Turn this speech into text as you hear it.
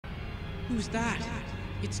Who's that?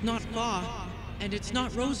 It's not Fa, and it's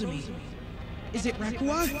not Rosemi. Is it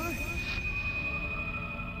Rekua?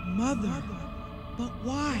 Mother, but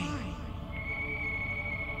why?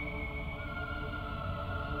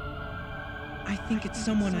 I think it's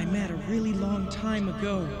someone I met a really long time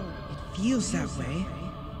ago. It feels that way.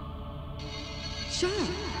 Shah!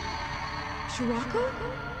 Shirako?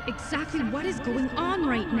 Exactly what is going on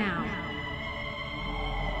right now?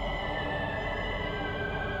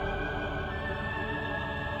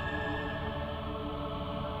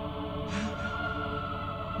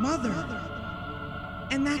 Mother!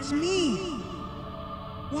 And that's me!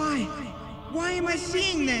 Why? Why am I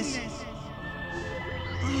seeing this?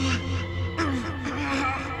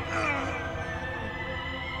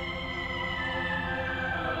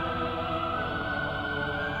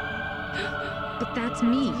 But that's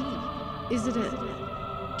me. Is it a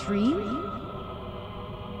dream?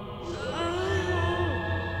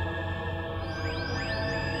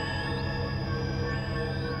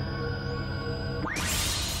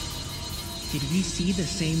 Did we see the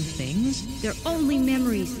same things? They're only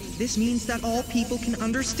memories. This means that all people can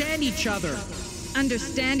understand each other.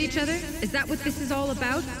 Understand each other? Is that what this is all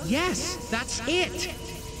about? Yes, that's it.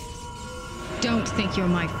 Don't think you're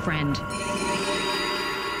my friend.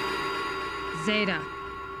 Zeta,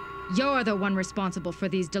 you're the one responsible for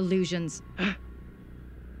these delusions.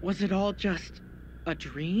 Was it all just a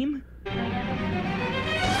dream? Haman,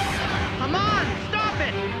 stop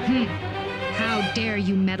it! How dare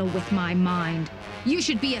you meddle with my mind? You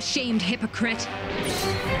should be ashamed, hypocrite.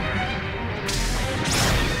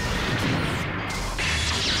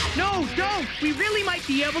 No, don't! We really might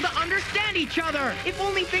be able to understand each other! If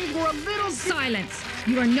only things were a little... Silence!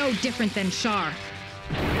 You are no different than Shar.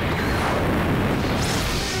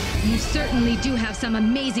 You certainly do have some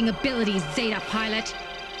amazing abilities, Zeta Pilot.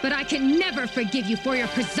 But I can never forgive you for your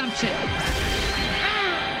presumption.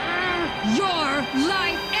 Your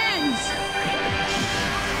life ends!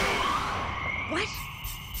 What?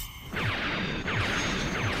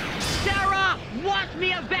 Sarah! Watch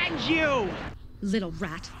me avenge you! Little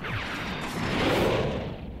rat.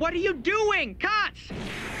 What are you doing? Cuts!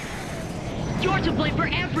 You're to blame for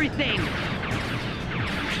everything!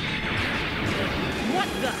 What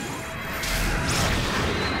the...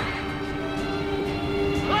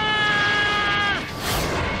 Ah!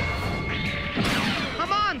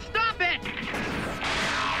 Come on, stop it!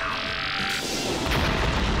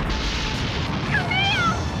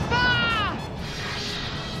 Camille! Ah!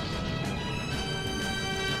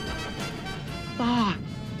 Ah!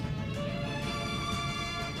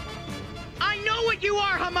 I know what you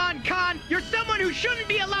are, Haman Khan! You're someone who shouldn't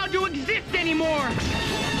be allowed to exist anymore!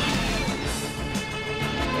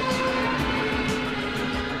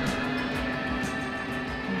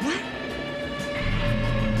 What?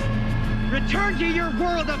 Return to your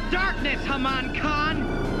world of darkness, Haman Khan!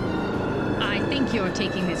 I think you're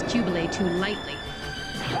taking this Cubile too lightly.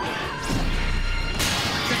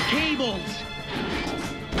 The cables!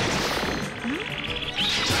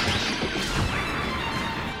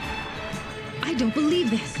 I don't believe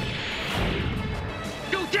this.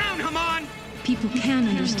 Go down, Haman! People can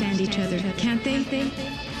understand each other, can't they?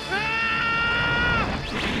 Ah!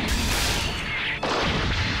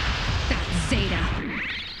 That's Zeta.